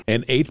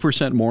An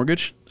 8%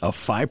 mortgage, a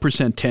 5%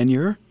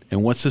 10-year,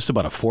 and what's this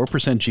about a 4%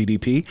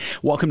 GDP?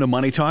 Welcome to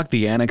Money Talk,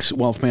 the Annex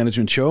Wealth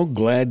Management Show.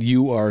 Glad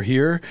you are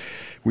here.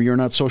 We are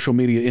not social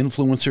media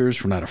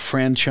influencers. We're not a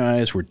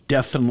franchise. We're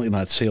definitely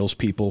not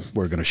salespeople.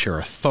 We're going to share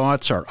our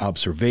thoughts, our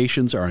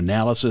observations, our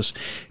analysis,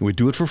 and we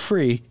do it for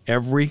free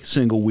every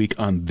single week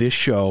on this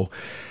show.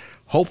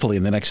 Hopefully,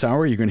 in the next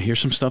hour, you're going to hear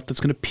some stuff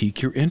that's going to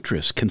pique your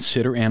interest.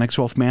 Consider Annex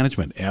Wealth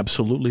Management.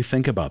 Absolutely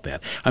think about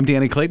that. I'm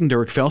Danny Clayton,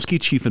 Derek Felsky,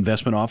 Chief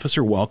Investment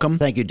Officer. Welcome.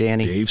 Thank you,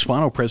 Danny. Dave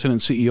Spano,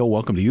 President and CEO.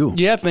 Welcome to you.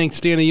 Yeah,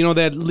 thanks, Danny. You know,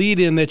 that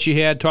lead-in that you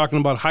had talking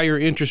about higher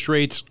interest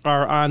rates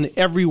are on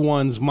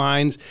everyone's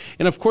minds.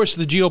 And, of course,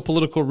 the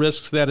geopolitical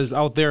risks that is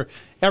out there,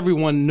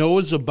 everyone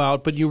knows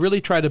about, but you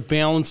really try to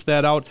balance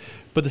that out.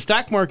 But the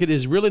stock market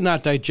is really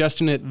not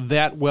digesting it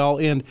that well.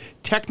 And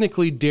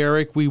technically,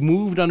 Derek, we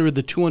moved under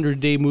the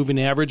 200-day moving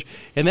average,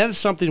 and that is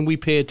something we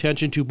pay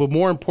attention to. But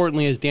more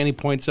importantly, as Danny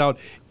points out,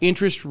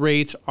 interest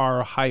rates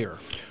are higher.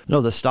 No,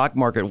 the stock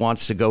market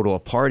wants to go to a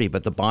party,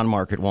 but the bond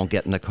market won't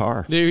get in the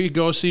car. There you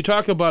go. So you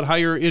talk about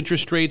higher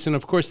interest rates, and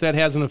of course that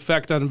has an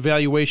effect on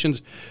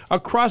valuations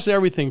across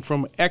everything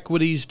from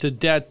equities to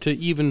debt to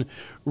even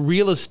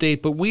real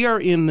estate. But we are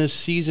in this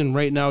season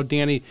right now,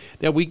 Danny,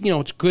 that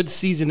it's good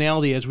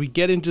seasonality. As we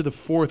get into the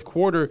fourth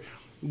quarter,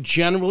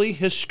 generally,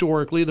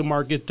 historically, the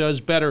market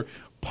does better.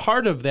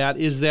 Part of that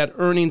is that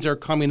earnings are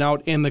coming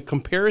out, and the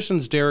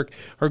comparisons, Derek,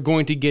 are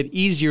going to get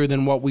easier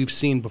than what we've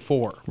seen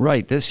before.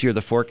 Right. This year,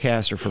 the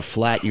forecasts are for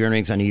flat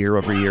earnings on a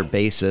year-over-year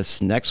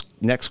basis. Next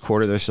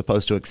quarter, they're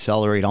supposed to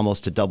accelerate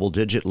almost to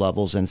double-digit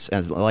levels,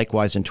 and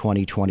likewise in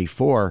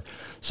 2024.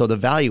 So the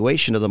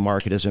valuation of the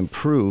market has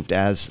improved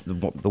as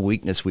the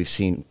weakness we've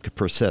seen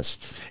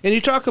persists. And you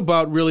talk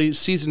about really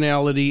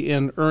seasonality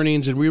and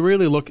earnings, and we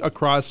really look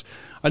across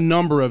a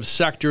number of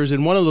sectors,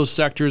 and one of those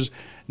sectors,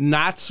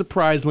 not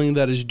surprisingly,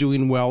 that is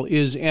doing well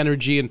is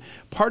energy. And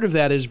part of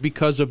that is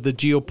because of the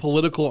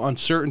geopolitical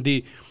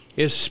uncertainty,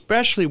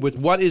 especially with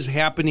what is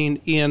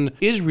happening in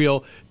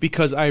Israel,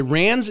 because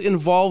Iran's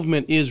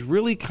involvement is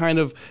really kind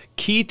of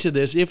key to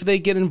this. If they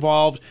get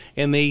involved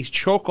and they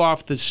choke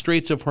off the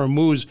Straits of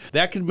Hormuz,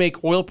 that could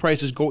make oil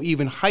prices go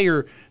even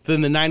higher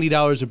than the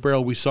 $90 a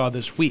barrel we saw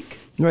this week.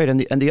 Right,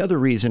 and the other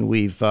reason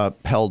we've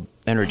held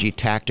energy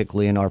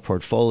tactically in our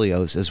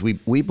portfolios is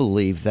we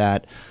believe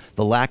that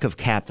the lack of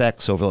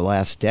CapEx over the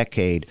last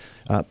decade.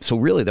 So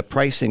really the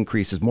price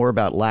increase is more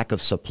about lack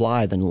of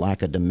supply than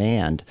lack of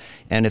demand.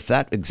 And if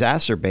that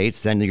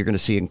exacerbates, then you're going to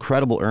see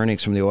incredible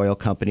earnings from the oil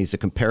companies. The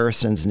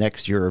comparisons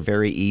next year are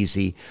very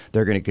easy.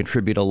 They're going to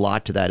contribute a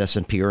lot to that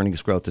S&P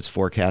earnings growth that's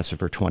forecasted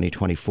for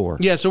 2024.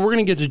 Yeah, so we're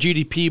going to get to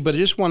GDP, but I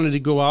just wanted to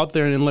go out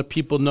there and let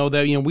people know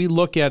that we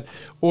look at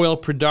oil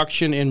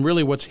production and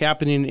really what's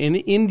happening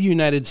in the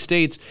United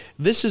States.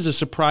 This is a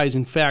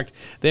surprising fact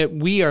that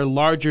we are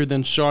larger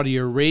than Saudi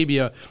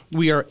Arabia.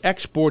 We are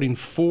exporting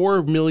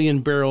 4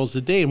 million barrels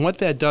a day. And what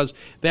that does,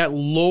 that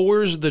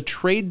lowers the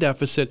trade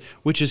deficit,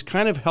 which is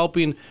kind of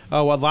helping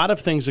a lot of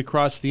things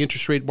across the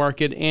interest rate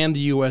market and the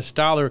U.S.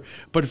 dollar.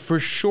 But for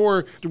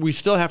sure, we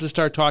still have to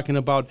start talking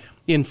about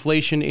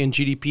inflation and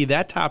GDP.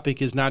 That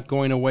topic is not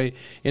going away.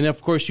 And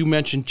of course, you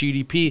mentioned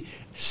GDP,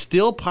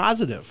 still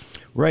positive.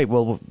 Right.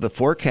 Well, the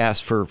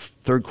forecast for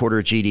third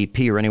quarter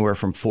GDP are anywhere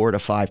from 4 to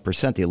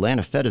 5%. The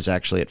Atlanta Fed is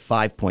actually at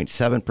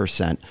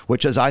 5.7%,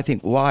 which is, I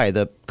think, why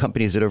the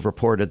companies that have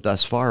reported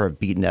thus far have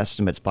beaten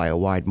estimates by a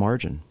wide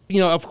margin.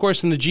 Of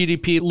course, in the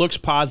GDP, it looks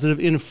positive.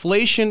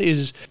 Inflation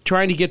is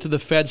trying to get to the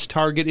Fed's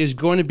target, is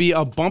going to be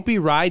a bumpy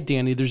ride,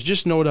 Danny. There's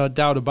just no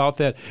doubt about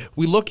that.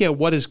 We look at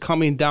what is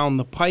coming down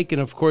the pike, and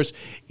of course,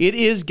 it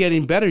is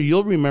getting better.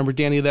 You'll remember,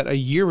 Danny, that a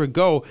year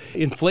ago,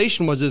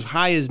 inflation was as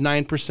high as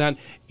 9%.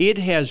 It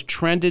has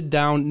trended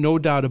down, no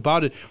doubt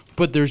about it.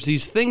 But there's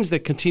these things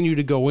that continue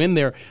to go in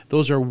there.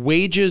 Those are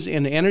wages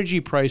and energy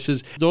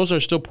prices. Those are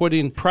still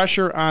putting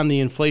pressure on the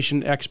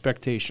inflation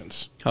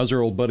expectations. How's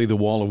our old buddy, the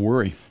wall of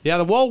worry? Yeah,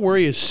 the wall of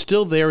worry is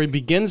still there.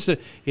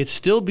 It's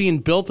still being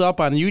built up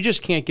on. You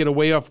just can't get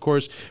away, of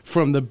course,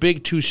 from the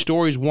big two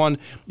stories. One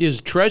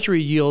is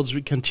Treasury yields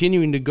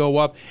continuing to go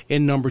up.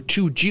 And number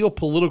two,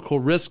 geopolitical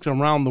risks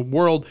around the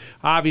world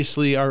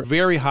obviously are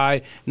very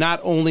high, not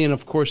only in,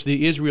 of course,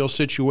 the Israel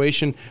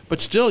situation,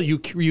 but still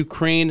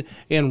Ukraine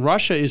and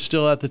Russia is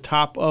still at the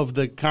top of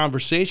the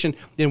conversation.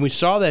 And we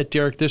saw that,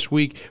 Derek, this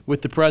week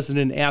with the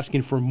president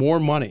asking for more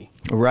money.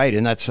 Right,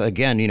 and that's,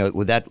 again,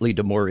 would that lead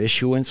to more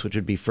issuance, which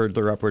would be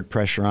further upward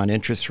pressure on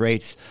interest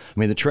rates? I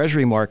mean, the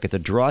Treasury market, the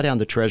drawdown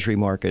the Treasury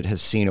market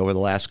has seen over the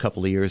last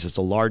couple of years is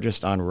the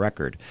largest on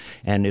record.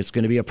 And it's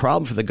going to be a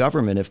problem for the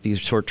government if these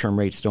short-term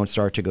rates don't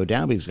start to go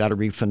down because it's got to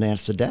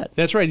refinance the debt.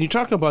 That's right. And you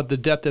talk about the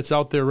debt that's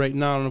out there right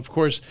now, and of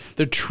course,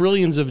 the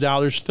trillions of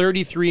dollars,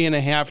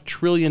 $33.5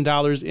 trillion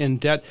in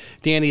debt.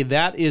 Danny,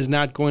 that is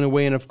not going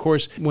away. And of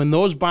course, when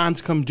those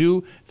bonds come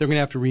due, they're going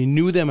to have to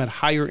renew them at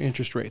higher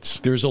interest rates.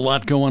 There's a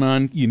lot going on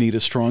everyone, you need a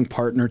strong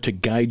partner to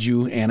guide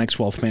you. Annex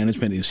Wealth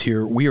Management is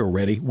here. We are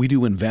ready. We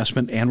do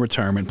investment and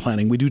retirement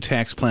planning. We do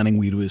tax planning.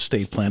 We do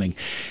estate planning.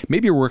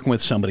 Maybe you're working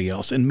with somebody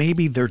else, and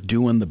maybe they're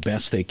doing the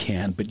best they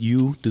can, but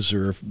you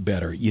deserve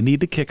better. You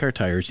need to kick our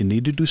tires. You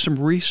need to do some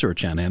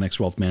research on Annex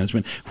Wealth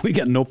Management. We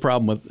got no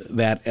problem with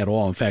that at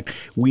all. In fact,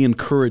 we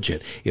encourage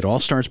it. It all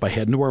starts by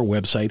heading to our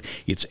website.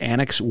 It's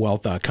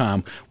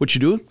annexwealth.com. What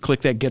you do,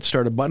 click that Get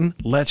Started button.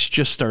 Let's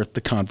just start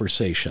the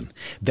conversation.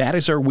 That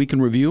is our Week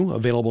in Review,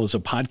 available as a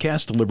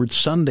podcast delivered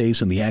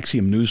Sundays in the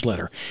Axiom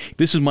newsletter.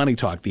 This is Money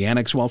Talk, the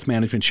Annex Wealth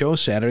Management Show,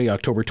 Saturday,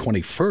 October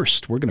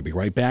 21st. We're going to be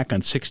right back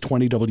on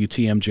 620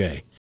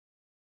 WTMJ.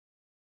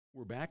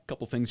 We're back. A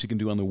couple things you can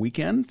do on the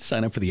weekend.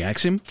 Sign up for the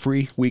Axiom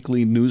free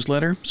weekly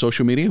newsletter.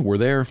 Social media, we're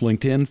there.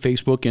 LinkedIn,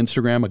 Facebook,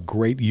 Instagram, a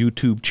great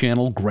YouTube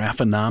channel.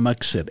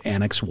 Graphonomics at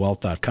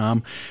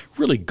annexwealth.com.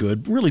 Really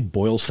good. Really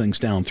boils things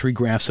down. 3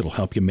 graphs that'll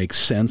help you make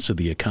sense of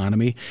the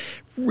economy.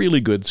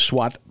 Really good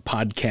SWOT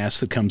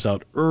podcast that comes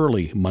out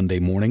early Monday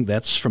morning.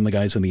 That's from the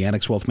guys in the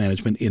Annex Wealth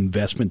Management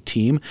investment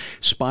team.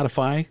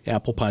 Spotify,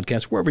 Apple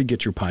Podcasts, wherever you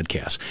get your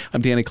podcasts.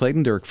 I'm Danny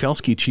Clayton, Derek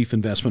Felsky, Chief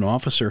Investment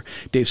Officer.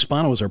 Dave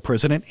Spano is our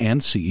President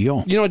and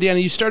CEO. You know,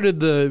 Danny, you started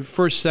the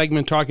first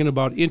segment talking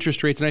about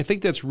interest rates, and I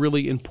think that's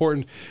really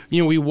important.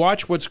 You know, we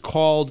watch what's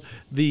called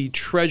the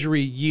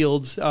Treasury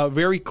yields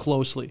very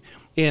closely.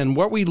 And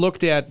what we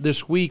looked at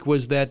this week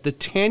was that the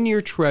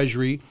 10-year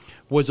Treasury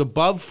was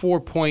above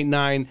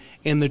 4.9,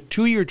 and the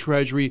 2-year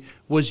Treasury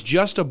was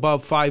just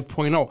above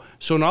 5.0.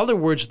 So in other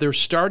words, they're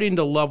starting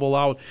to level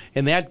out,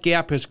 and that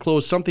gap has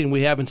closed, something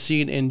we haven't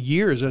seen in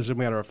years, as a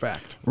matter of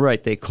fact.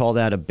 Right. They call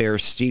that a bear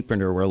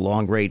steepener, where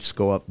long rates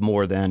go up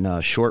more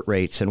than short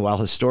rates. And while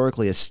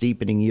historically a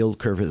steepening yield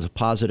curve is a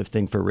positive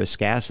thing for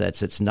risk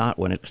assets, it's not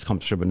when it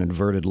comes from an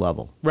inverted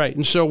level. Right.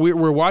 And so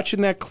we're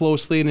watching that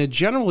closely, and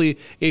generally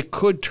it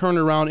could turn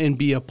around and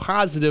be a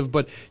positive,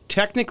 but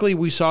technically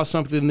we saw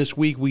something this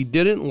week we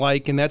didn't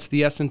like, and that's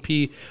the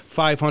S&P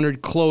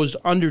 500 closed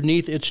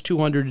underneath its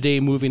 200-day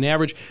moving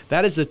average.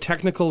 That is a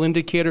technical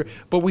indicator,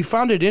 but we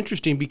found it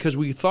interesting because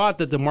we thought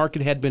that the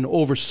market had been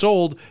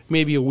oversold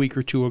maybe a week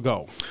or two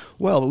ago.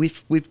 Well,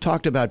 we've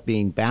talked about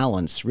being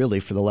balanced really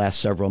for the last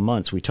several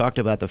months. We talked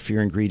about the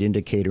fear and greed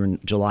indicator in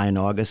July and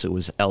August. It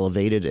was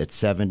elevated at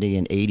 70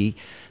 and 80.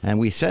 And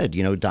we said,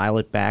 dial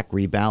it back,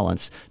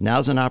 rebalance.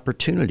 Now's an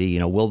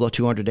opportunity. Will the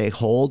 200-day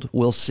hold?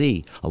 We'll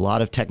see. A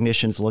lot of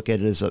technicians look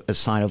at it as a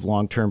sign of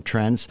long-term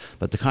trends,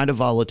 but the kind of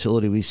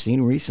volatility we've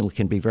seen recently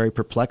can be very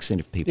perplexing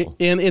to people.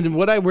 And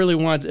what I really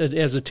want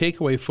as a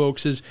takeaway,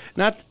 folks, is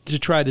not to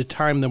try to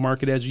time the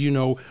market. As you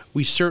know,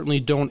 we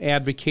certainly don't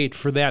advocate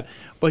for that,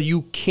 but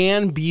you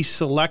can be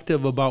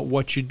selective about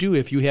what you do.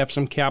 If you have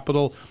some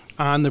capital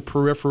on the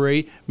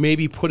periphery,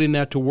 maybe putting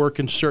that to work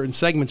in certain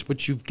segments,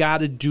 but you've got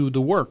to do the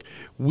work.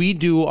 We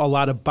do a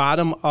lot of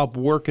bottom-up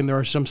work, and there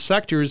are some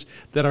sectors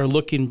that are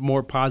looking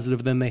more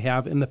positive than they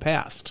have in the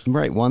past.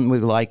 Right. One we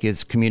like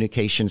is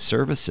communication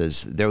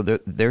services.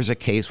 There's a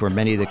case where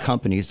many of the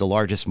companies, the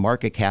largest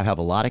market cap, have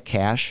a lot of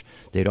cash.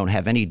 They don't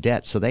have any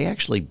debt, so they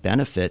actually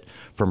benefit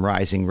from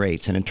rising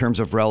rates. And in terms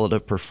of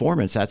relative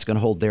performance, that's going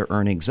to hold their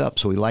earnings up.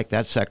 So we like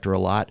that sector a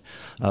lot.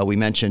 We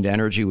mentioned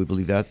energy. We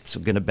believe that's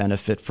going to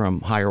benefit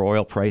from higher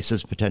oil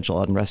prices,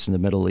 potential unrest in the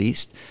Middle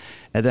East.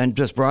 And then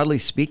just broadly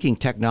speaking,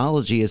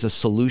 technology is a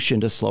solution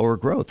to slower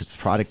growth. It's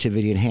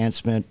productivity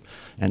enhancement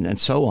and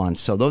so on.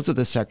 So those are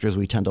the sectors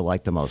we tend to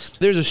like the most.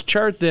 There's this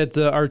chart that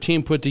our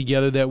team put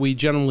together that we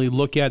generally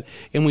look at,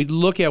 and we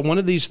look at one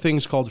of these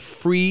things called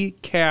free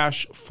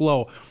cash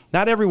flow.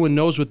 Not everyone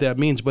knows what that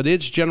means, but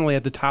it's generally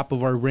at the top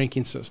of our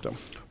ranking system.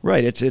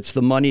 Right. It's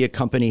the money a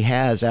company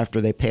has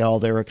after they pay all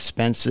their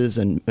expenses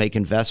and make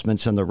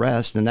investments and the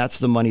rest, and that's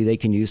the money they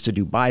can use to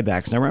do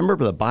buybacks. Now,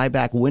 remember, the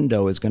buyback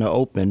window is going to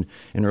open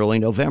in early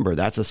November.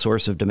 That's a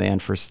source of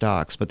demand for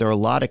stocks. But there are a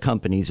lot of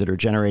companies that are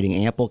generating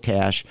ample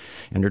cash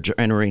and are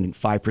generating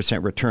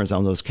 5% returns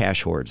on those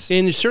cash hoards.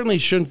 And you certainly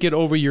shouldn't get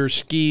over your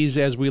skis,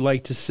 as we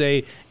like to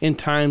say, in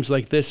times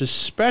like this,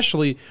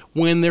 especially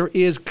when there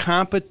is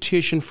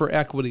competition for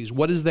equities.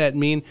 What does that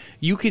mean?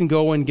 You can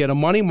go and get a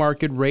money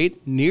market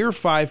rate near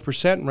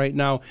 5% right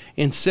now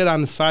and sit on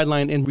the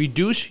sideline and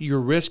reduce your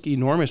risk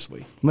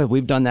enormously. Well,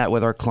 we've done that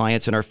with our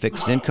clients in our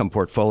fixed income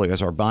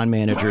portfolios. Our bond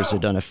managers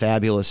have done a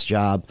fabulous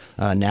job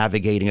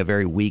navigating a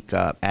very weak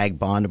ag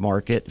bond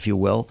market, if you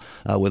will,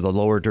 with a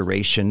lower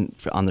duration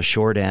on the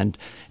short end,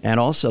 and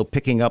also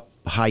picking up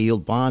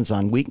high-yield bonds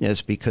on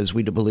weakness because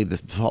we do believe the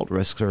default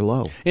risks are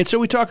low. And so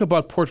we talk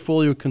about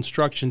portfolio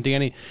construction,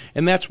 Danny,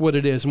 and that's what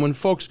it is. And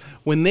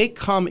when they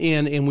come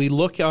in and we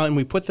look out and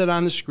we put that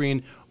on the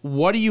screen,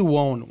 what do you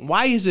own?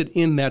 Why is it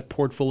in that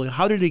portfolio?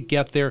 How did it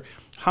get there?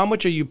 How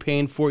much are you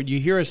paying for it? You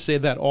hear us say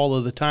that all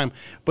of the time,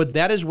 but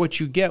that is what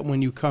you get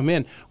when you come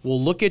in.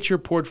 We'll look at your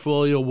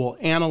portfolio, we'll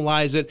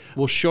analyze it,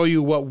 we'll show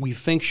you what we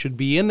think should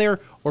be in there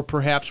or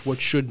perhaps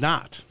what should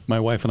not. My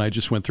wife and I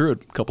just went through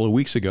it a couple of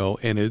weeks ago,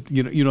 and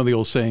you know the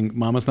old saying,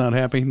 "Mama's not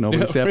happy,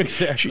 nobody's happy."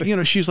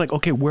 Exactly. She's like,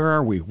 "Okay, where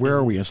are we? Where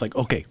are we?" It's like,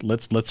 "Okay,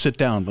 let's sit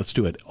down, let's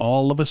do it."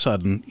 All of a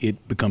sudden,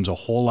 it becomes a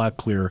whole lot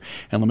clearer,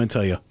 and let me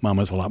tell you,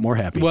 Mama's a lot more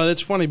happy. Well,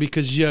 it's funny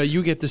because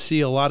you get to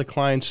see a lot of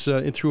clients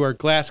through our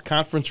glass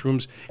conference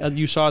rooms.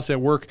 You saw us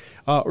at work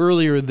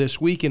earlier this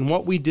week, and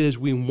what we did is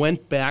we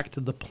went back to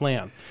the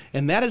plan,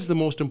 and that is the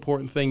most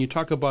important thing. You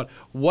talk about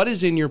what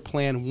is in your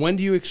plan, when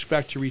do you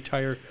expect to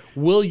retire,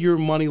 will your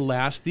money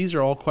last? These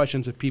are all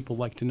questions that people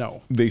like to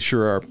know. They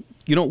sure are.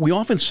 You know, we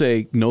often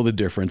say, know the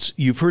difference.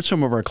 You've heard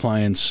some of our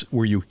clients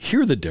where you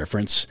hear the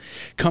difference.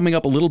 Coming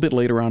up a little bit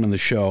later on in the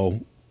show,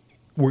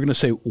 we're going to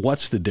say,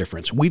 what's the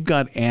difference? We've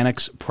got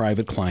Annex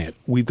Private Client,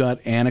 we've got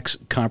Annex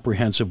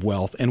Comprehensive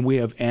Wealth, and we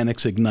have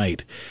Annex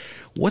Ignite.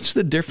 What's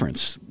the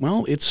difference?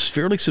 Well, it's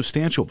fairly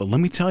substantial, but let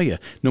me tell you,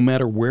 no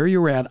matter where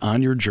you're at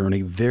on your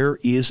journey, there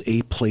is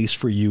a place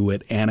for you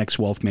at Annex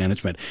Wealth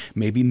Management.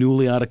 Maybe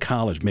newly out of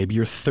college, maybe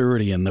you're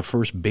 30 and the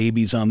first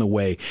baby's on the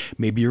way,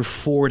 maybe you're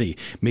 40,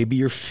 maybe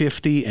you're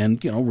 50 and,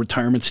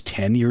 retirement's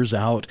 10 years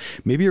out,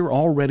 maybe you're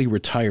already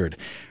retired.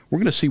 We're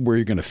going to see where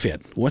you're going to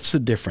fit. What's the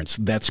difference?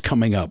 That's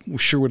coming up. We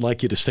sure would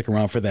like you to stick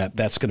around for that.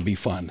 That's going to be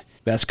fun.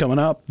 That's coming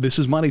up. This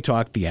is Money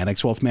Talk, the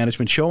Annex Wealth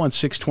Management Show on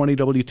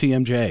 620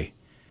 WTMJ.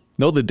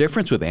 Know the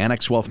difference with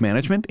Annex Wealth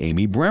Management?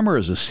 Amy Bremer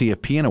is a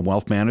CFP and a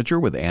wealth manager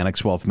with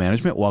Annex Wealth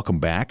Management. Welcome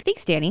back.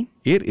 Thanks, Danny.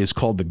 It is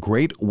called the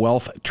Great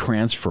Wealth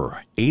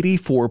Transfer.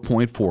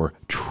 $84.4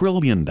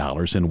 trillion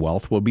in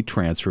wealth will be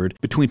transferred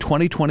between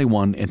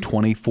 2021 and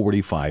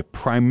 2045,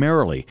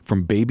 primarily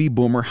from baby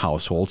boomer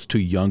households to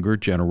younger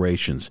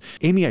generations.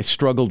 Amy, I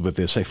struggled with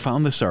this. I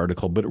found this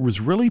article, but it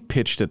was really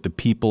pitched at the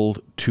people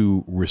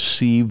to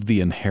receive the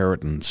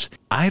inheritance.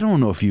 I don't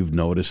know if you've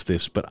noticed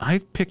this, but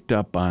I've picked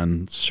up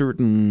on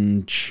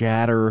certain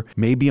chatter,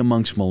 maybe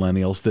amongst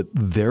millennials, that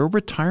their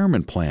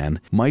retirement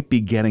plan might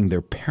be getting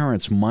their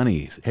parents'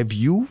 money. Have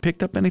you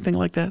picked up anything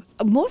like that?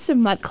 Most of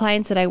my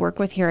clients that I work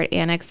with here at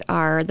Annex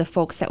are the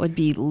folks that would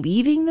be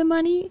leaving the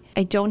money.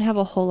 I don't have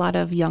a whole lot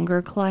of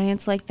younger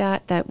clients like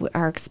that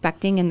are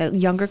expecting, and the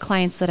younger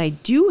clients that I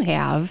do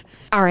have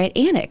are at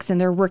Annex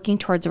and they're working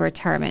towards a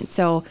retirement.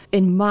 So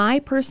in my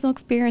personal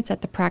experience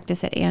at the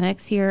practice at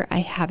Annex here, I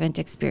haven't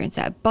experienced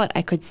that, but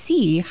I could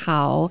see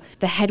how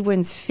the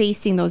headwinds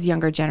facing those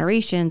younger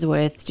generations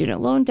with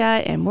student loan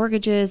debt and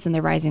mortgages and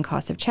the rising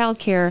cost of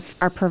childcare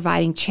are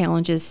providing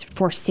challenges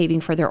for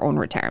saving for their own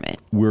retirement.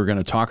 We're going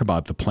to talk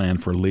about the plan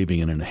for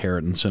leaving an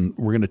inheritance, and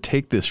we're going to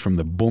take this from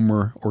the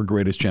boomer or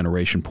greatest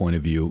generation point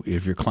of view.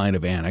 If you're a client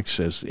of Annex,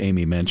 as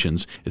Amy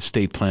mentions,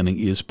 estate planning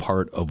is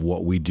part of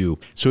what we do.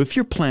 So if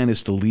your plan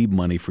is to leave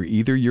money for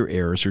either your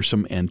heirs or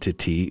some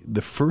entity,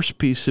 the first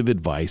piece of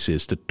advice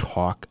is to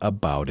talk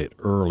about it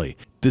early.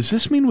 Does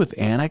this mean with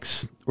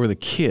Annex or the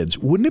kids,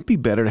 wouldn't it be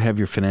better to have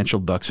your financial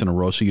ducks in a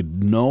row so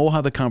you'd know how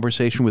the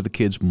conversation with the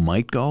kids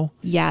might go?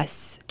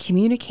 Yes.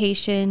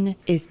 Communication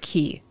is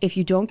key. If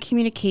you don't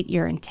communicate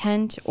your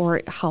intent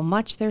or how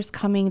much there's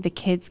coming, the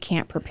kids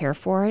can't prepare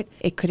for it.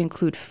 It could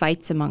include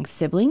fights among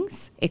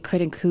siblings. It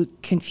could include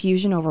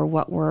confusion over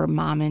what were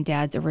mom and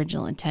dad's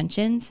original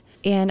intentions,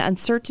 and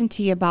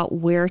uncertainty about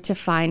where to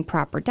find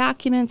proper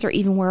documents or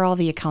even where all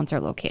the accounts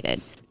are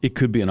located. It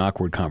could be an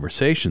awkward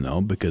conversation, though,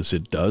 because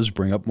it does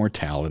bring up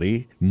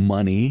mortality,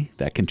 money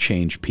that can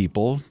change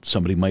people.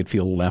 Somebody might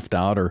feel left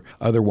out or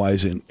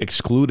otherwise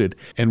excluded.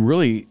 And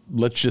really,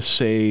 let's just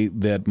say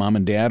that mom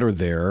and dad are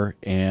there,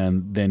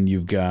 and then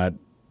you've got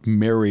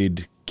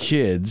married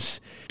kids.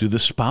 Do the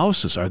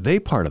spouses, are they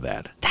part of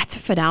that? That's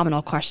a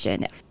phenomenal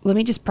question. Let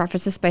me just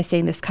preface this by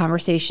saying this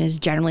conversation is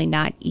generally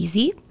not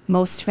easy.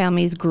 Most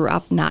families grew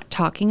up not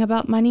talking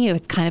about money.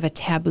 It's kind of a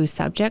taboo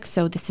subject,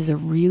 so this is a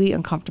really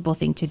uncomfortable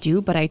thing to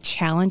do, but I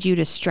challenge you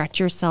to stretch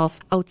yourself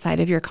outside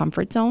of your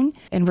comfort zone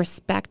and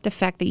respect the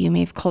fact that you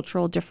may have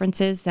cultural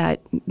differences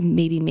that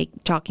maybe make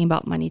talking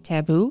about money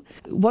taboo.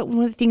 One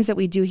of the things that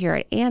we do here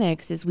at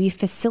Annex is we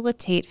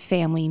facilitate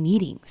family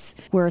meetings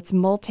where it's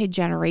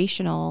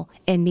multi-generational,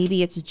 and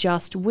maybe it's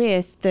just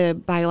with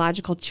the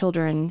biological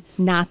children,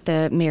 not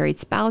the married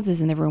spouses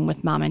in the room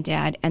with mom and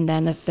dad, and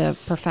then the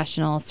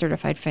professional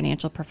certified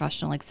financial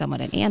professional like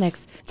someone at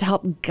Annex to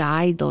help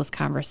guide those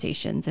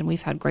conversations, and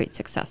we've had great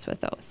success with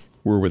those.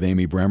 We're with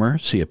Amy Bremer,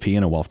 CFP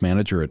and a wealth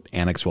manager at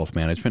Annex Wealth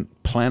Management.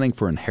 Planning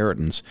for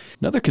inheritance.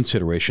 Another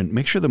consideration,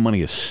 make sure the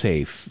money is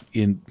safe.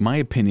 In my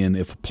opinion,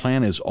 if a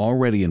plan is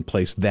already in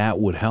place, that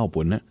would help,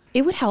 wouldn't it?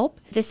 It would help.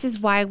 This is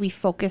why we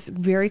focus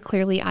very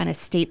clearly on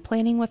estate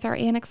planning with our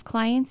Annex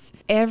clients.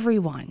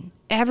 Everyone,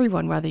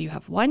 whether you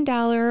have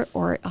 $1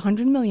 or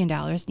 $100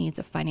 million, needs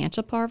a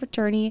financial power of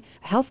attorney,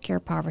 a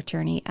healthcare power of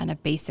attorney, and a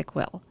basic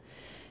will.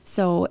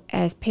 So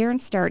as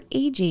parents start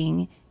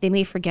aging, they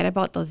may forget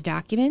about those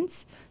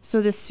documents.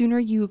 So the sooner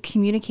you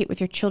communicate with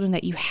your children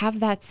that you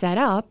have that set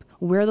up,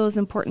 where those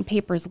important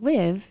papers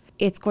live,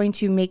 it's going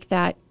to make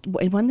that,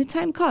 when the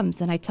time comes,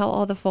 and I tell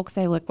all the folks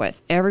I work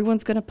with,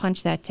 everyone's going to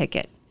punch that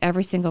ticket,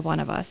 every single one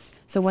of us.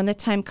 So when the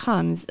time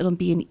comes, it'll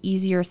be an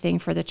easier thing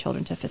for the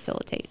children to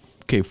facilitate.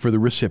 Okay, for the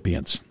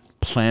recipients,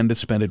 plan to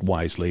spend it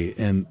wisely,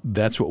 and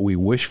that's what we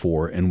wish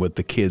for. And what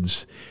the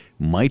kids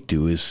might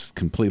do is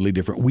completely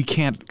different. We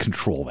can't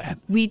control that.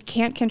 We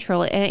can't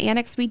control it. And at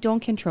Annex, we don't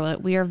control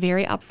it. We are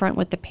very upfront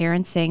with the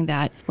parents saying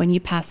that when you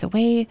pass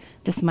away,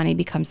 this money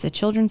becomes the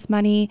children's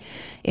money.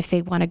 If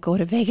they want to go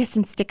to Vegas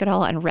and stick it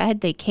all on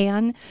red, they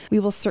can. We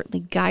will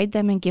certainly guide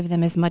them and give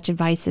them as much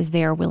advice as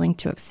they are willing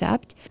to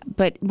accept.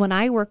 But when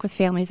I work with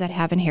families that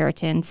have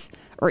inheritance,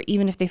 or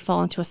even if they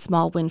fall into a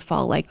small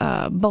windfall like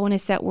a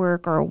bonus at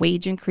work or a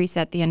wage increase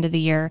at the end of the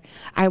year,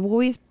 I'm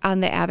always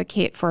on the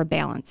advocate for a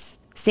balance.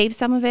 Save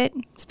some of it,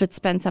 but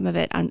spend some of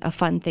it on a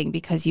fun thing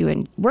because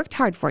you worked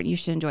hard for it. You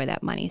should enjoy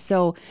that money.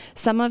 So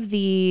some of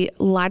the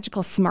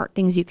logical, smart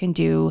things you can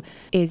do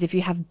is if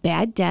you have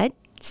bad debt,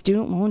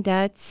 student loan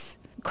debts,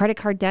 credit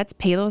card debts,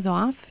 pay those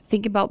off.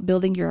 Think about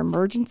building your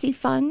emergency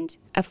fund.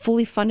 A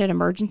fully funded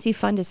emergency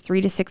fund is 3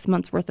 to 6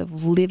 months worth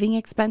of living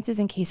expenses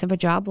in case of a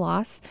job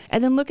loss.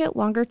 And then look at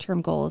longer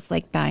term goals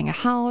like buying a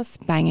house,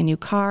 buying a new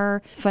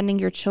car, funding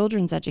your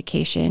children's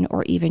education,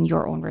 or even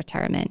your own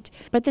retirement.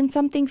 But then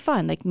something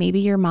fun, like maybe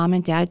your mom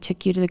and dad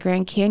took you to the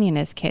Grand Canyon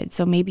as kids.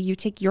 So maybe you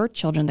take your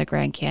children to the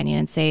Grand Canyon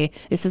and say,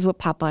 this is what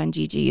Papa and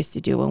Gigi used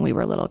to do when we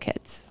were little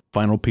kids.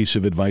 Final piece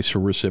of advice for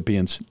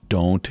recipients: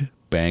 don't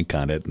bank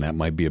on it, and that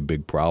might be a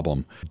big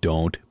problem.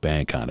 Don't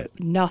bank on it.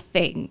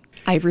 Nothing.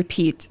 I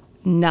repeat,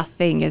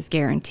 nothing is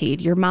guaranteed.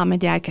 Your mom and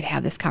dad could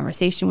have this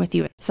conversation with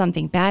you.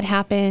 Something bad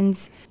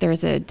happens.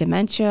 There's a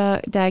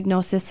dementia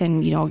diagnosis,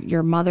 and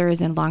your mother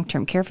is in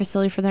long-term care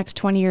facility for the next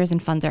 20 years,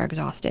 and funds are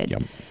exhausted.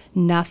 Yep.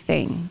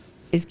 Nothing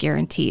is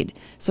guaranteed.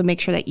 So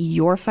make sure that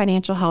your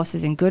financial house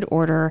is in good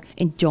order,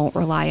 and don't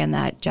rely on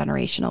that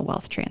generational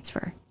wealth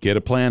transfer. Get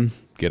a plan.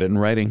 Get it in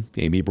writing.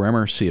 Amy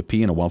Bremer,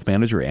 CFP and a wealth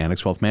manager at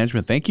Annex Wealth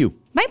Management. Thank you.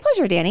 My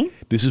pleasure, Danny.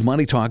 This is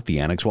Money Talk, the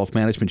Annex Wealth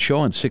Management Show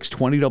on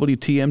 620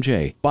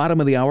 WTMJ. Bottom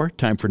of the hour,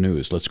 time for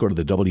news. Let's go to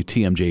the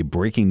WTMJ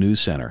Breaking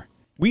News Center.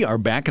 We are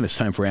back, and it's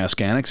time for Ask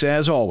Annex,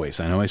 as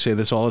always. I know I say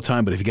this all the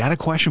time, but if you got a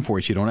question for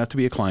us, you don't have to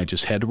be a client.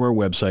 Just head to our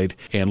website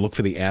and look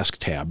for the Ask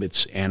tab.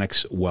 It's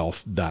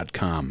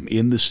annexwealth.com.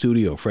 In the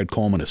studio, Fred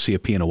Coleman, a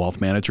CFP and a wealth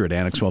manager at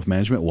Annex Wealth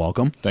Management.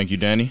 Welcome. Thank you,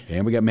 Danny.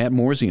 And we got Matt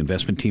Morsey,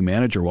 investment team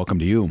manager. Welcome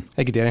to you.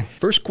 Thank you, Danny.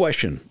 First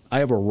question. I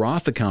have a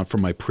Roth account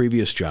from my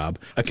previous job.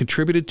 I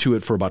contributed to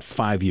it for about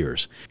 5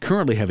 years.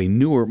 Currently have a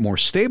newer, more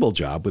stable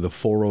job with a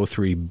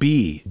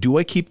 403B. Do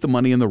I keep the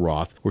money in the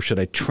Roth, or should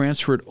I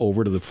transfer it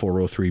over to the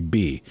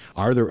 403B?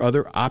 Are there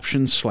other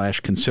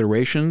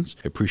options/considerations?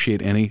 I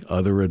appreciate any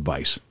other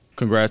advice.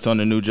 Congrats on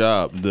the new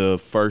job. The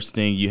first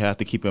thing you have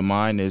to keep in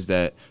mind is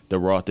that the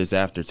Roth is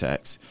after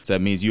tax. So that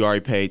means you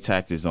already paid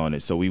taxes on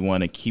it. So we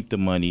want to keep the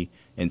money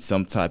in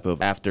some type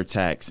of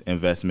after-tax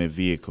investment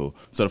vehicle.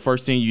 So the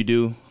first thing you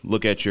do,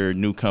 look at your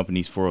new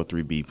company's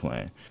 403B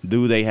plan.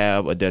 Do they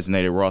have a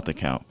designated Roth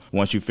account?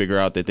 Once you figure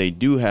out that they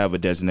do have a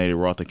designated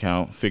Roth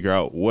account, figure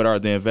out what are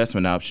the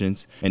investment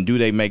options, and do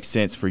they make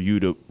sense for you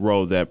to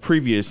roll that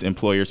previous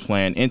employer's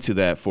plan into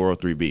that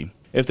 403B?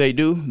 If they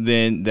do,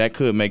 then that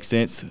could make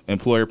sense.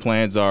 Employer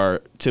plans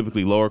are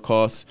typically lower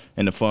costs,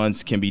 and the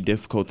funds can be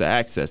difficult to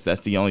access.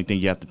 That's the only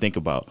thing you have to think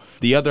about.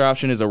 The other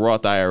option is a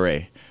Roth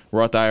IRA.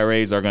 Roth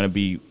IRAs are going to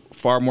be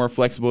far more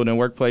flexible than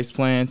workplace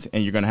plans,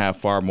 and you're going to have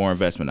far more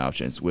investment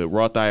options. With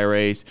Roth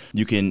IRAs,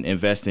 you can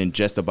invest in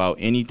just about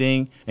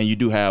anything, and you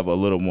do have a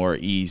little more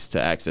ease to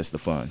access the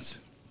funds.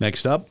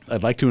 Next up,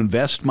 I'd like to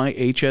invest my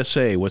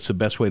HSA. What's the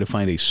best way to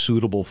find a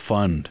suitable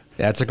fund?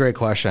 That's a great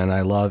question.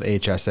 I love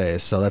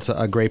HSAs. So that's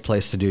a great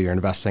place to do your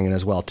investing in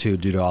as well, too,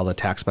 due to all the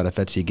tax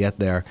benefits you get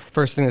there.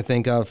 First thing to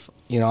think of,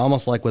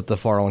 almost like with the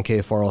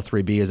 401k,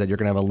 403b, is that you're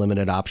going to have a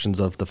limited options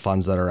of the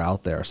funds that are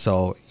out there.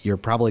 So you're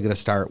probably going to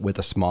start with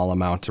a small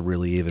amount to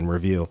really even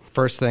review.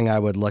 First thing I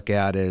would look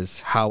at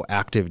is how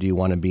active do you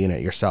want to be in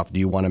it yourself?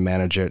 Do you want to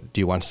manage it? Do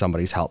you want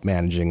somebody's help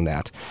managing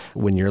that?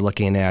 When you're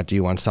looking at, do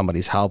you want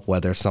somebody's help,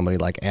 whether it's somebody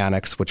like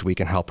Annex, which we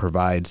can help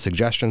provide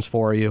suggestions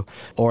for you,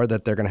 or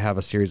that they're going to have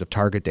a series of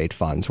target date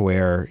funds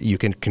where you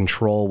can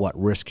control what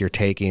risk you're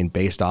taking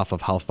based off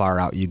of how far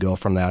out you go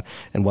from that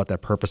and what the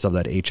purpose of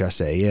that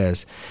HSA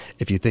is.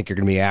 If you think you're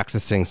going to be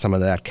accessing some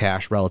of that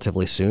cash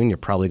relatively soon, you're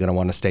probably going to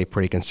want to stay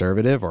pretty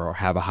conservative or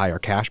have a higher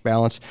cash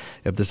balance.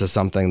 If this is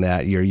something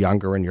that you're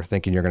younger and you're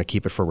thinking you're going to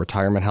keep it for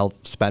retirement health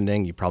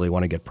spending, you probably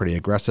want to get pretty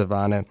aggressive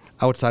on it.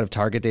 Outside of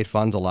target date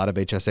funds, a lot of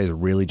HSAs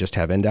really just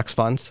have index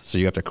funds, so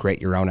you have to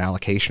create your own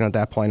allocation at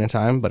that point in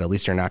time, but at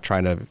least you're not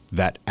trying to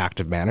vet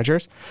active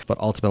managers. But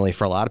ultimately,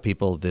 for a lot of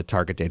people, the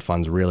target date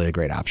fund's really a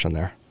great option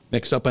there.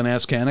 Next up on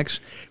Ask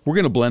Annex, we're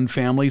going to blend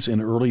families in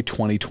early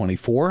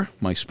 2024.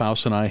 My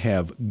spouse and I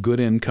have good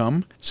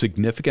income,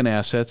 significant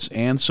assets,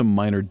 and some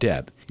minor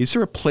debt. Is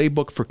there a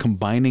playbook for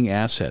combining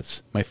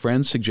assets? My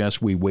friends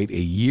suggest we wait a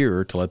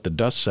year to let the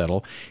dust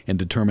settle and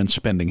determine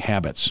spending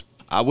habits.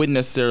 I wouldn't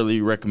necessarily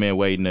recommend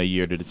waiting a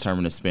year to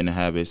determine the spending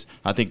habits.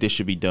 I think this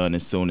should be done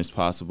as soon as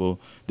possible.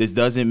 This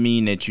doesn't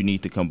mean that you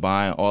need to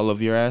combine all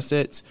of your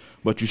assets,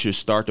 but you should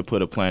start to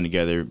put a plan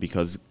together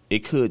because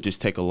it could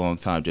just take a long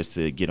time just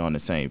to get on the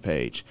same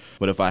page.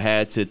 But if I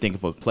had to think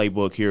of a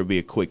playbook, here would be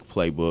a quick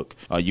playbook.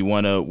 You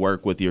want to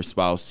work with your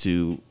spouse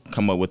to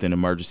come up with an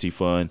emergency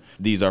fund.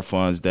 These are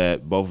funds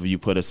that both of you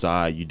put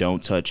aside. You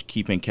don't touch,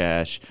 keep in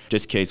cash,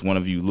 just in case one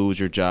of you lose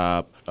your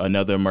job,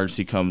 another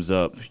emergency comes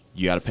up,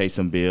 you got to pay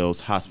some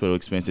bills, hospital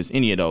expenses,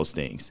 any of those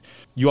things.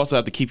 You also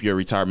have to keep your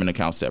retirement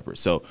account separate.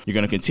 So you're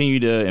going to continue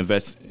to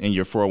invest in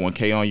your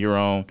 401k on your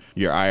own,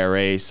 your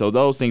IRA. So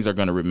those things are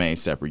going to remain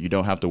separate. You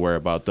don't have to worry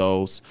about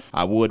those.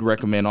 I would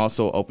recommend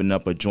also opening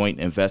up a joint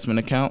investment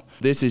account.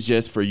 This is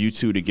just for you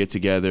two to get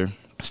together,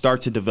 start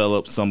to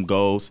develop some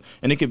goals,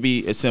 and it could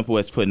be as simple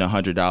as putting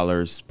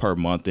 $100 per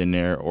month in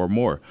there or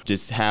more.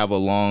 Just have a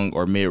long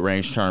or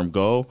mid-range term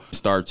goal.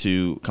 Start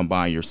to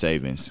combine your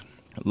savings.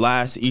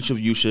 Last, each of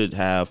you should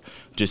have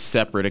just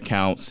separate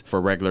accounts for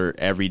regular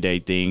everyday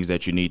things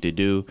that you need to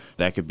do.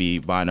 That could be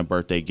buying a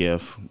birthday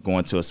gift,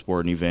 going to a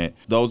sporting event.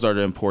 Those are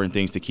the important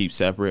things to keep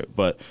separate.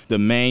 But the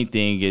main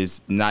thing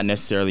is not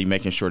necessarily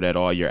making sure that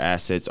all your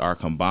assets are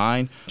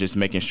combined, just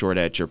making sure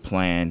that your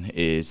plan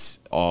is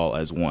all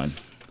as one.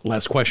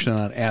 Last question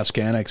on Ask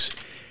Annex.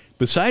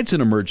 Besides an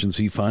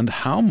emergency fund,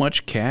 how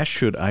much cash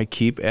should I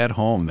keep at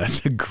home?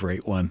 That's a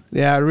great one.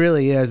 Yeah, it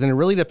really is. And it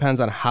really depends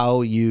on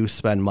how you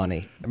spend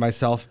money.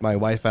 Myself, my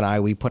wife, and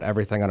I, we put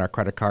everything on our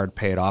credit card,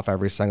 pay it off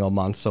every single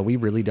month. So we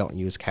really don't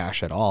use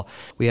cash at all.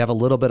 We have a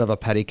little bit of a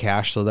petty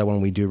cash so that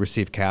when we do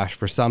receive cash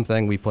for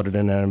something, we put it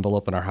in an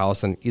envelope in our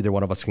house and either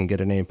one of us can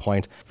get at any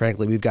point.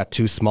 Frankly, we've got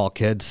two small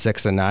kids,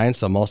 6 and 9.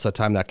 So most of the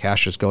time that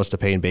cash just goes to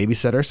paying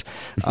babysitters.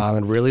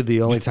 And really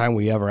the only time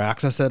we ever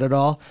access it at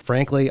all,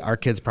 frankly, our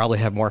kids probably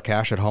have more cash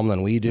at home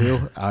than we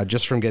do,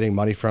 just from getting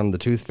money from the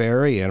Tooth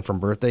Fairy and from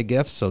birthday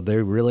gifts. So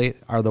they really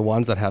are the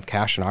ones that have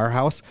cash in our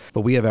house.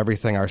 But we have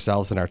everything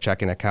ourselves in our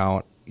checking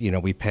account. You know,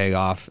 we pay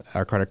off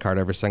our credit card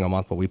every single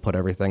month, but we put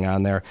everything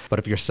on there. But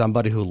if you're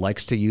somebody who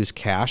likes to use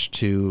cash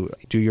to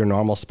do your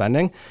normal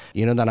spending,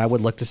 then I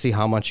would look to see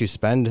how much you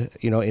spend,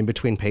 in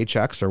between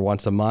paychecks or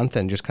once a month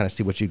and just kind of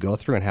see what you go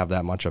through and have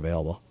that much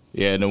available.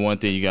 Yeah, and the one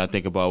thing you got to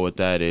think about with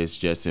that is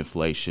just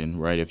inflation,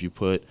 right? If you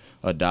put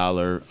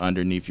 $1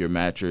 underneath your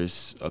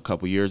mattress a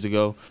couple years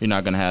ago, you're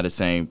not going to have the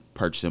same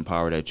purchasing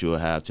power that you will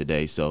have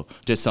today. So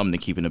just something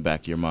to keep in the back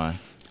of your mind.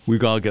 We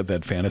all get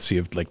that fantasy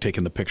of like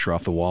taking the picture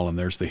off the wall and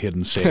there's the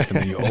hidden safe and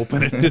then you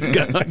open it. It's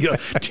got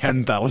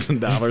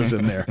 $10,000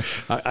 in there.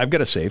 I've got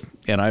a safe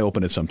and I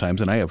open it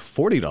sometimes and I have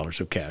 $40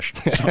 of cash.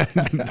 So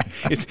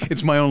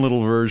it's my own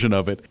little version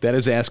of it. That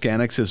is Ask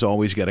Annex. As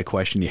always, got a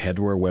question, you head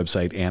to our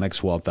website,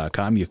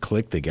 annexwealth.com. You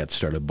click the Get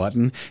Started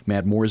button.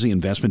 Matt Morsey,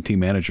 Investment Team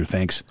Manager,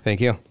 thanks.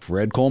 Thank you.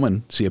 Fred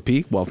Coleman,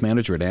 CFP, Wealth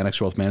Manager at Annex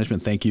Wealth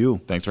Management, thank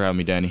you. Thanks for having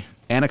me, Danny.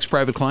 Annex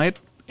Private Client,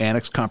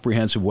 Annex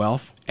Comprehensive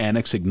Wealth,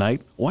 Annex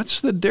Ignite.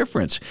 What's the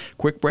difference?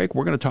 Quick break.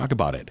 We're going to talk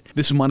about it.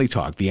 This is Money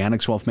Talk, the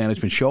Annex Wealth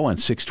Management Show on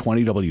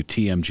 620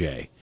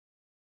 WTMJ.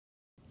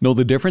 Know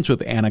the difference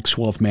with Annex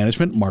Wealth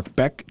Management. Mark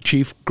Beck,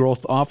 Chief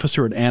Growth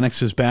Officer at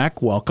Annex, is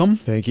back. Welcome.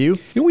 Thank you.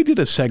 We did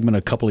a segment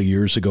a couple of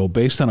years ago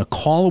based on a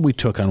call we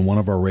took on one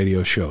of our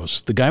radio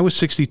shows. The guy was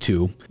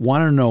 62,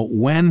 wanted to know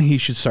when he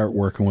should start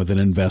working with an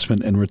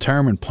investment and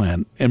retirement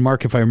plan. And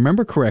Mark, if I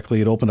remember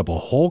correctly, it opened up a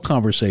whole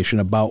conversation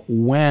about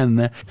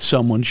when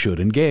someone should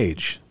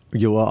engage.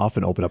 You'll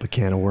often open up a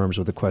can of worms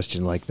with a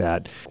question like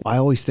that. I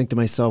always think to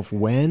myself,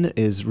 when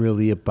is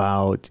really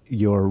about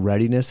your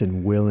readiness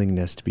and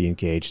willingness to be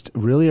engaged,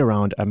 really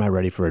around, am I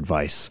ready for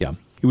advice? Yeah.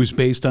 It was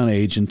based on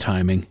age and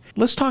timing.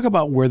 Let's talk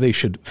about where they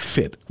should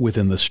fit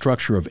within the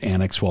structure of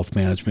Annex Wealth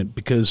Management,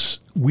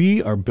 because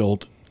we are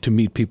built to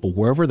meet people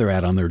wherever they're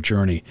at on their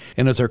journey.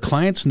 And as our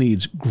clients'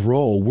 needs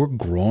grow, we're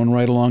growing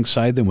right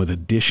alongside them with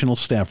additional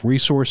staff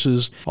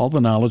resources, all the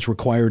knowledge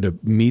required to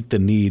meet the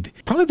need.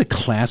 Probably the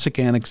classic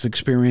Annex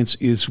experience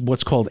is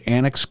what's called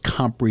Annex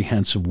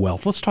Comprehensive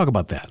Wealth. Let's talk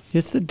about that.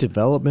 It's the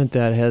development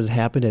that has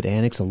happened at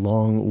Annex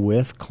along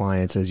with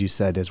clients, as you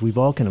said, as we've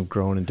all kind of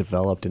grown and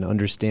developed and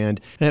understand,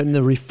 and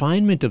the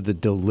refinement of the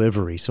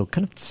delivery. So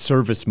kind of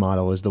service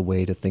model is the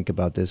way to think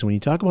about this. When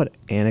you talk about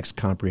Annex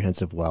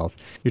Comprehensive Wealth,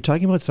 you're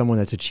talking about someone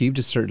that's achieved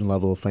a certain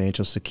level of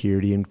financial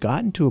security and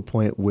gotten to a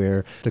point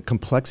where the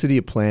complexity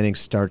of planning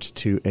starts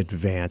to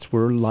advance.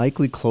 We're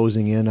likely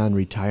closing in on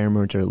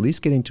retirement, or at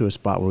least getting to a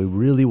spot where we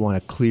really want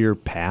a clear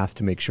path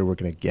to make sure we're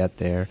going to get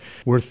there.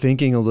 We're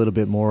thinking a little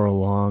bit more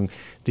along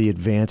the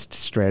advanced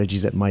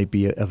strategies that might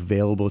be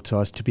available to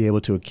us to be able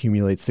to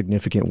accumulate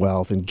significant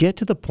wealth and get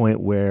to the point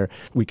where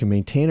we can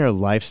maintain our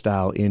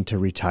lifestyle into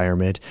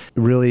retirement.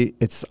 Really,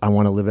 I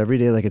want to live every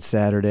day like it's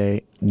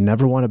Saturday,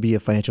 never want to be a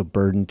financial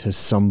burden to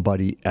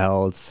somebody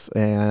else,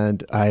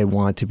 and I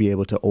want to be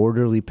able to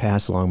orderly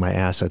pass along my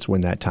assets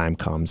when that time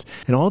comes,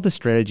 and all the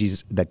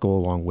strategies that go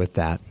along with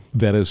that.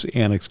 That is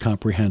Annex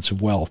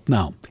Comprehensive Wealth.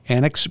 Now,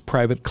 Annex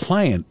Private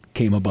Client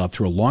came about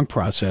through a long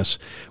process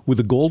with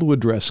a goal to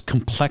address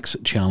complex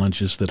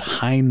challenges that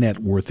high net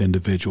worth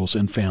individuals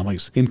and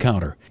families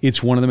encounter.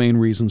 It's one of the main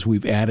reasons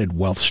we've added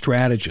wealth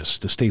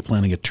strategists, estate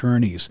planning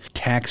attorneys,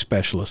 tax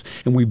specialists,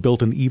 and we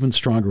built an even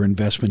stronger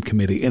investment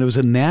committee. And it was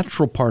a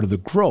natural part of the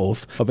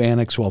growth of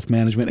Annex Wealth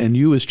Management. And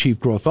you as Chief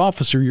Growth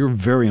Officer, you're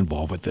very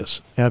involved with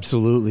this.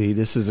 Absolutely.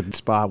 This is a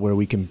spot where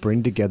we can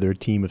bring together a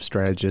team of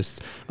strategists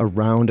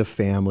around a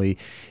family family,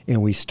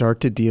 and we start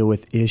to deal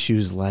with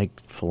issues like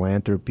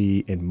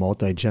philanthropy and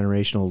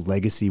multi-generational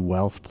legacy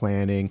wealth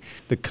planning,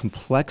 the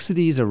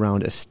complexities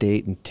around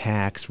estate and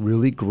tax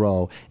really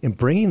grow. And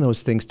bringing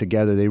those things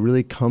together, they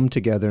really come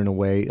together in a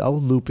way.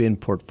 I'll loop in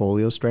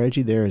portfolio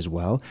strategy there as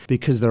well,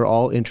 because they're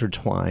all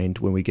intertwined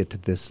when we get to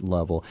this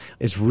level.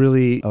 It's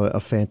really a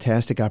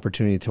fantastic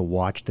opportunity to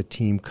watch the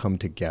team come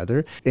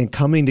together, and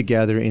coming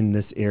together in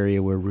this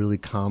area where really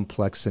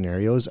complex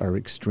scenarios are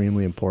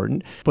extremely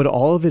important. But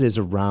all of it is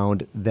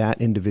around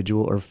that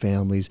individual or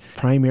family's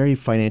primary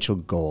financial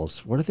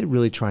goals. What are they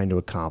really trying to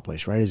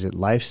accomplish, right? Is it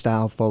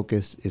lifestyle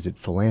focused? Is it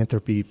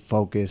philanthropy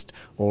focused?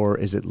 Or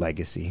is it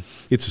legacy?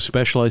 It's a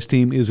specialized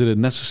team. Is it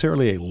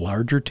necessarily a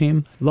larger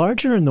team?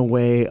 Larger in the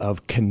way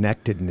of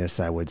connectedness,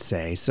 I would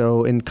say.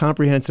 So in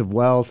Comprehensive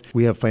Wealth,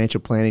 we have financial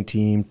planning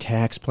team,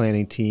 tax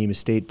planning team,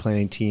 estate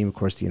planning team, of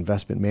course, the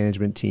investment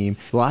management team.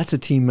 Lots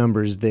of team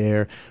members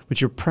there,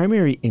 but your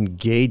primary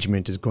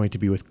engagement is going to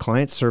be with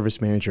client service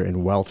manager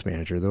and wealth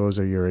manager. Those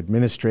are your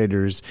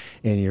administrators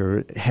and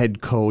your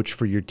head coach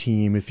for your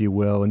team, if you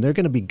will, and they're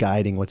going to be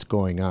guiding what's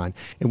going on.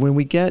 And when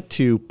we get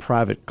to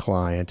private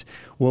client,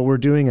 what we're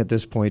doing at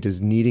this point is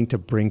needing to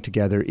bring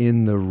together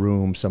in the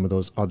room some of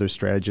those other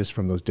strategists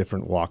from those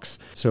different walks.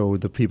 So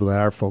the people that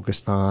are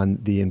focused on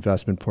the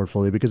investment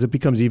portfolio, because it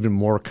becomes even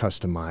more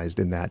customized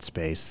in that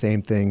space.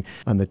 Same thing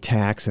on the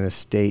tax and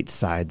estate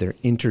side. They're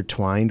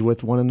intertwined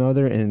with one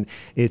another, and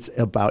it's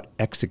about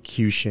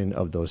execution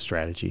of those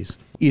strategies.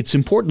 It's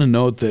important to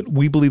note that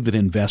we believe that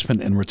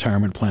investment and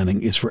retirement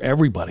planning is for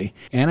everybody.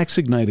 Annex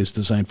Ignite is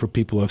designed for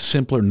people who have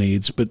simpler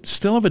needs, but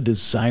still have a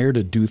desire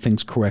to do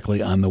things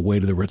correctly on the way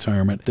to the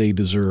retirement they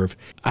deserve.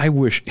 I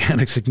wish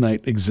Annex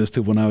Ignite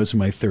existed when I was in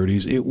my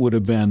 30s. It would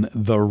have been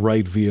the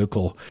right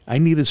vehicle. I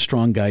needed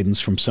strong guidance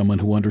from someone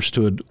who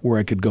understood where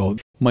I could go.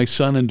 My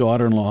son and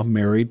daughter-in-law,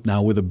 married,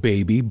 now with a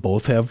baby,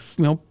 both have,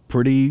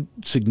 pretty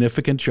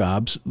significant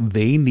jobs.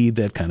 They need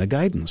that kind of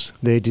guidance.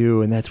 They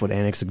do, and that's what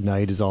Annex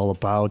Ignite is all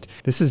about.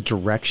 This is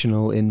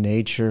directional in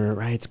nature,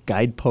 right? It's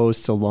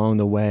guideposts along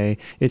the way.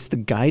 It's the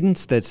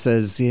guidance that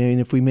says,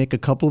 if we make a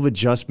couple of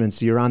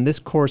adjustments, you're on this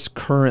course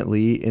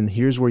currently, and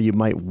here's where you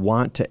might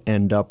want to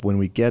end up when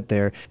we get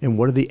there, and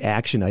what are the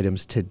action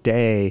items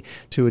today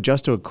to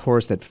adjust to a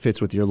course that fits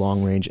with your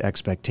long-range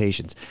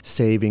expectations?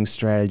 Saving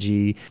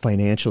strategy,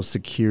 financial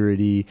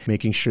security,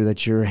 making sure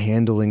that you're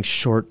handling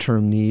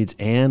short-term needs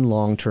and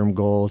long-term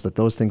goals, that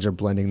those things are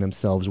blending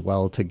themselves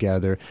well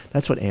together.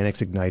 That's what Annex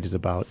Ignite is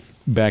about.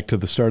 Back to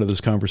the start of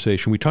this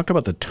conversation, we talked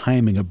about the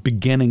timing of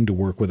beginning to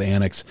work with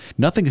Annex.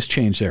 Nothing has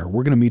changed there.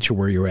 We're going to meet you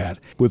where you're at.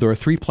 With our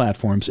 3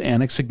 platforms,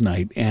 Annex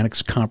Ignite,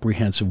 Annex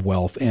Comprehensive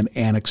Wealth, and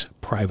Annex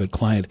Private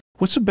Client,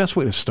 what's the best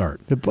way to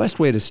start? The best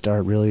way to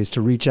start really is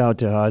to reach out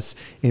to us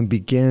and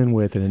begin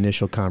with an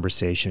initial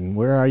conversation.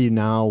 Where are you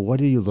now?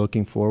 What are you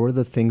looking for? What are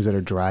the things that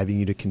are driving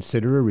you to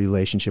consider a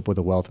relationship with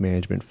a wealth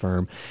management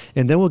firm?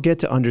 And then we'll get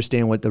to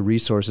understand what the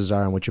resources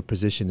are and what your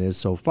position is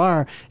so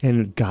far,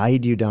 and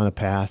guide you down a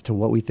path to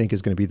what we think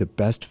is going to be the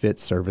best fit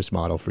service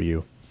model for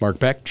you. Mark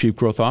Beck, Chief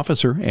Growth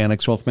Officer,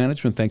 Annex Wealth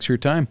Management. Thanks for your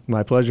time.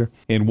 My pleasure.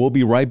 And we'll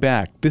be right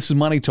back. This is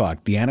Money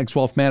Talk, the Annex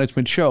Wealth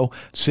Management Show,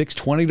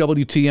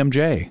 620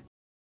 WTMJ.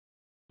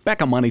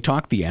 Back on Money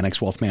Talk, the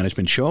Annex Wealth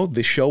Management Show.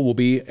 This show will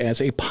be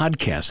as a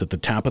podcast at the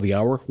top of the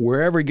hour,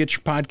 wherever you get your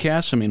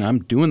podcasts. I'm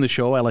doing the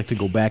show. I like to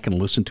go back and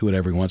listen to it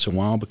every once in a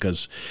while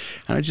because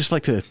I just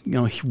like to,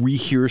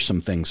 rehear some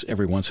things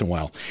every once in a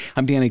while.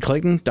 I'm Danny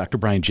Clayton, Dr.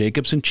 Brian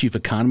Jacobson, Chief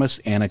Economist,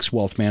 Annex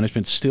Wealth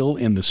Management, still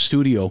in the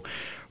studio.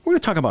 We're going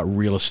to talk about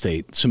real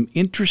estate. Some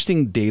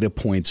interesting data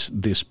points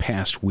this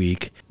past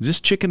week. Is this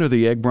chicken or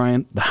the egg,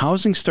 Brian? The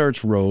housing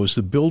starts rose,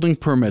 the building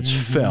permits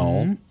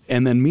fell.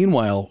 And then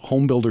meanwhile,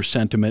 home builder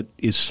sentiment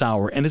is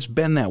sour, and it's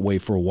been that way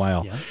for a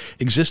while. Yeah.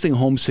 Existing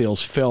home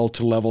sales fell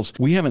to levels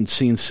we haven't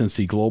seen since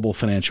the global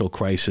financial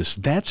crisis.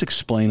 That's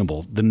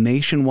explainable. The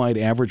nationwide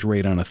average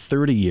rate on a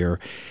 30-year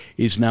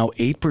is now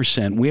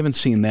 8%. We haven't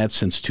seen that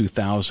since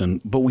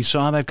 2000, but we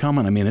saw that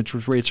coming.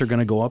 Interest rates are going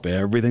to go up.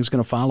 Everything's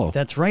going to follow.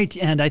 That's right.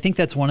 And I think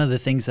that's one of the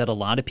things that a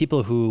lot of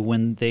people who,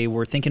 when they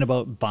were thinking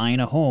about buying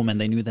a home and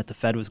they knew that the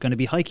Fed was going to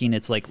be hiking,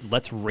 it's like,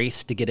 let's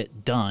race to get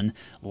it done,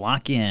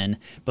 lock in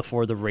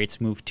before the rates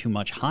move too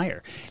much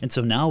higher. And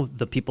so now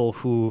the people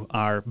who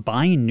are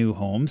buying new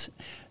homes,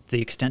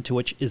 the extent to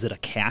which, is it a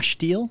cash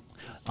deal?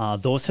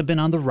 Those have been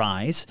on the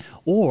rise.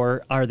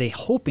 Or are they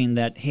hoping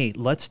that, hey,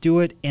 let's do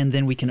it, and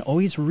then we can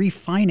always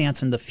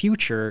refinance in the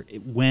future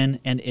when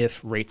and if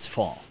rates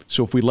fall?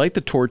 So if we light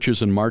the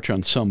torches and march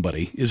on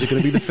somebody, is it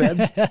going to be the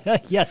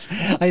Fed? Yes.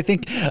 I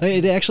think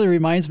it actually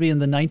reminds me in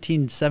the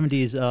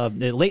 1970s,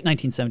 the late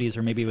 1970s,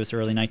 or maybe it was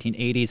early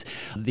 1980s,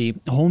 the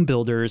home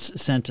builders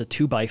sent a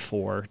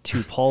 2x4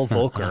 to Paul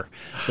Volcker,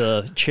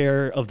 the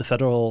chair of the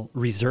Federal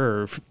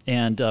Reserve,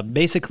 and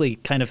basically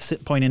kind of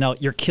pointing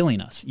out, you're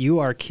killing us. You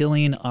are killing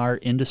killing our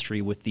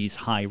industry with these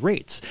high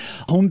rates.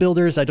 Home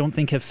builders, I don't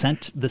think, have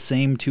sent the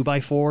same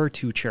 2x4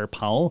 to Chair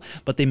Powell,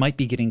 but they might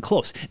be getting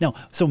close. Now,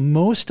 so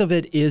most of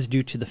it is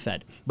due to the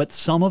Fed, but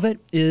some of it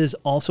is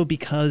also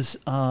because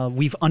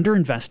we've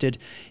underinvested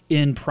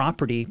in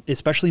property,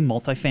 especially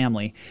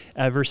multifamily,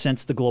 ever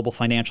since the global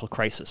financial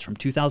crisis from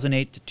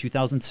 2008 to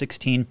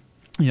 2016.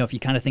 If you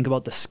kind of think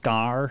about the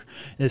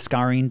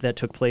scarring that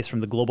took place from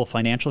the global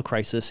financial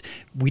crisis,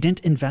 we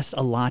didn't invest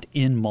a lot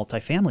in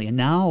multifamily. And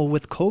now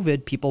with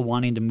COVID, people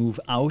wanting to move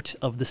out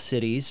of the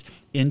cities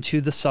into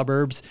the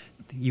suburbs,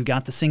 you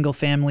got the single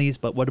families,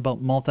 but what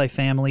about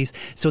multifamilies?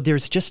 So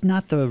there's just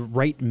not the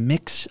right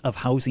mix of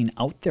housing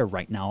out there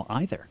right now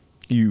either.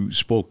 You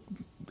spoke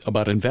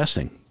about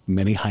investing.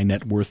 Many high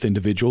net worth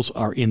individuals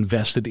are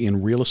invested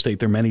in real estate.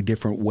 There are many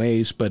different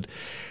ways, but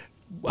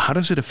how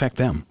does it affect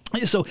them?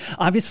 So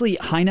obviously,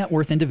 high net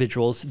worth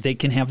individuals, they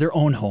can have their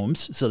own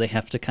homes, so they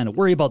have to kind of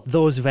worry about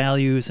those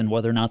values and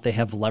whether or not they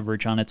have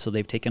leverage on it, so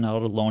they've taken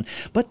out a loan.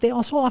 But they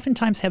also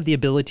oftentimes have the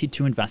ability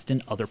to invest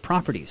in other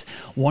properties.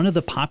 One of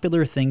the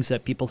popular things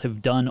that people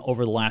have done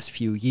over the last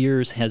few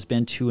years has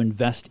been to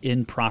invest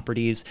in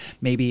properties.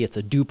 Maybe it's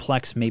a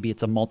duplex, maybe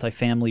it's a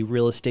multifamily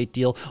real estate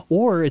deal,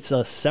 or it's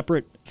a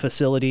separate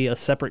facility, a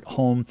separate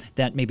home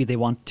that maybe they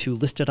want to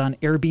list it on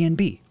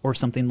Airbnb or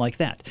something like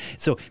that.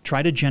 So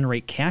try to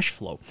generate cash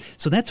flow.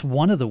 So that's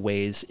one of the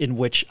ways in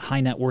which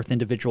high net worth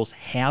individuals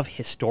have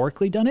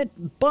historically done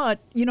it. But,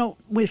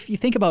 if you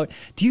think about,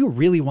 do you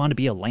really want to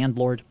be a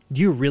landlord?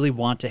 Do you really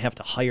want to have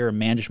to hire a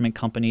management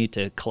company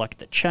to collect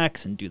the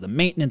checks and do the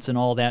maintenance and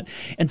all that?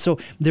 And so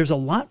there's a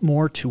lot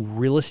more to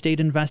real estate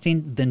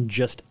investing than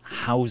just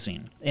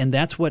housing. And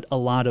that's what a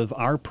lot of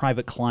our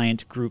private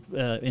client group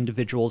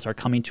individuals are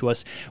coming to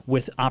us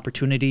with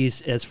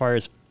opportunities as far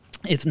as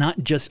it's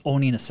not just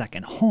owning a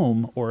second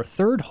home or a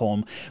third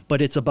home,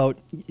 but it's about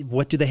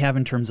what do they have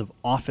in terms of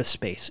office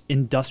space,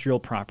 industrial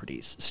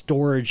properties,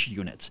 storage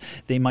units.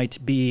 They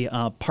might be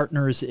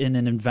partners in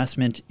an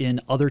investment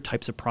in other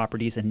types of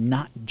properties and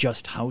not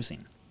just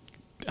housing.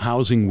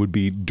 Housing would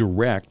be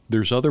direct.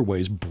 There's other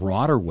ways,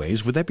 broader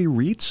ways. Would that be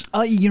REITs?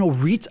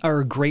 REITs are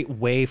a great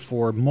way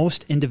for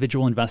most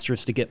individual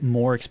investors to get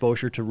more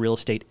exposure to real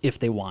estate if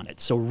they want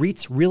it. So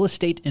REITs, real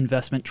estate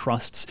investment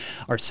trusts,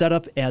 are set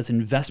up as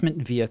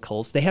investment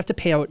vehicles. They have to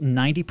pay out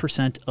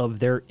 90% of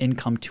their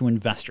income to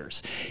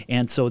investors.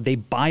 And so they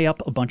buy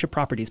up a bunch of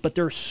properties, but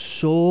there are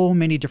so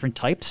many different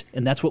types.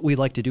 And that's what we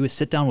like to do is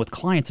sit down with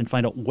clients and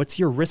find out what's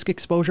your risk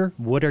exposure,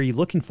 what are you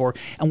looking for,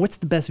 and what's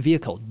the best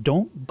vehicle.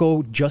 Don't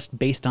go just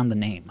based on the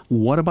name.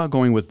 What about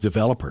going with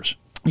developers?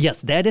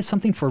 Yes, that is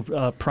something for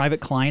private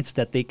clients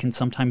that they can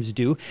sometimes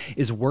do,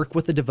 is work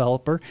with the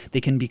developer. They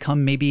can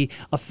become maybe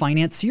a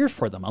financier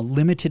for them, a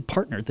limited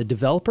partner. The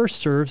developer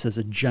serves as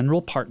a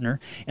general partner,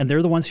 and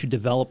they're the ones who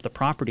develop the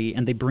property,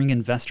 and they bring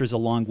investors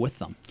along with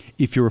them.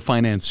 If you're a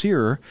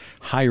financier,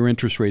 higher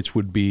interest rates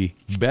would be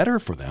better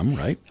for them,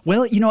 right?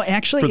 Well,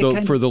 actually...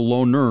 For the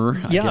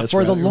loaner, I guess.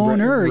 For the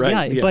loaner,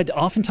 right. But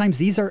oftentimes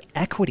these are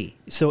equity.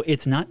 So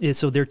it's not.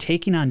 So they're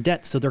taking on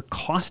debt, so their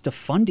cost of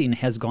funding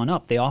has gone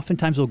up. They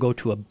oftentimes will go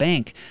to a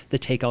bank to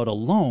take out a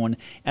loan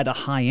at a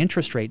high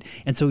interest rate.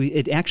 And so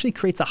it actually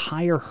creates a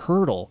higher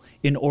hurdle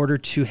in order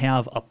to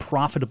have a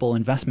profitable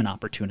investment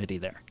opportunity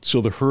there.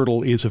 So the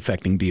hurdle is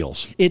affecting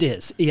deals. It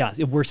is, yeah.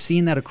 We're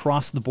seeing that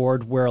across the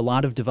board where a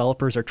lot of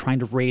developers are trying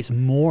to raise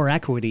more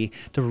equity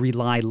to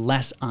rely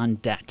less on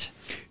debt.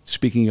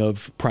 Speaking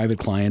of private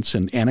clients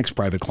and Annex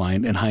Private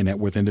Client and high net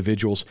worth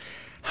individuals,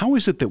 how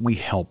is it that we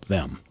help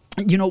them?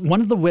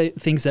 One of the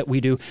things that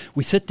we do,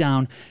 we sit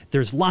down,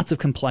 there's lots of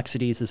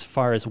complexities as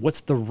far as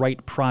what's the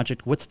right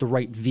project, what's the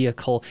right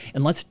vehicle,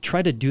 and let's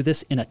try to do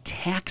this in a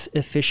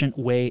tax-efficient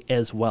way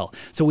as well.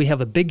 So we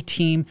have a big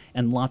team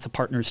and lots of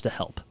partners to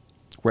help.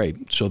 Right.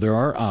 So there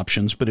are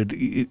options, but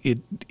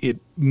it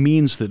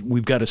means that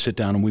we've got to sit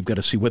down and we've got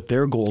to see what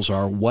their goals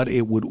are, what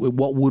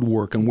would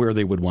work, and where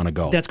they would want to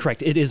go. That's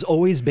correct. It is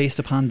always based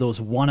upon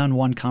those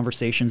one-on-one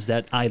conversations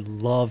that I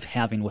love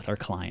having with our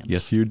clients.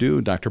 Yes, you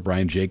do. Dr.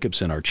 Brian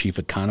Jacobson, our chief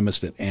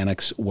economist at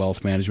Annex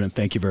Wealth Management.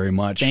 Thank you very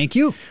much. Thank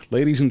you.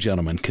 Ladies and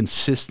gentlemen,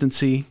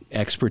 consistency,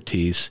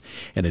 expertise,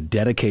 and a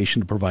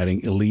dedication to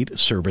providing elite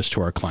service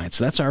to our clients.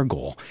 That's our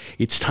goal.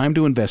 It's time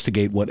to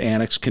investigate what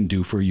Annex can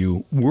do for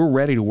you. We're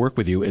ready to work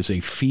with you as a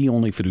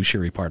fee-only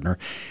fiduciary partner.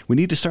 We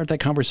need to start that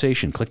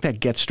conversation. Click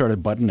that Get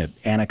Started button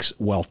at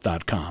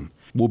annexwealth.com.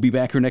 We'll be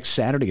back here next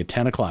Saturday at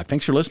 10 o'clock.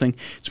 Thanks for listening.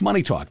 It's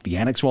Money Talk, the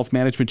Annex Wealth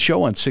Management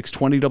Show on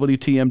 620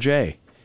 WTMJ.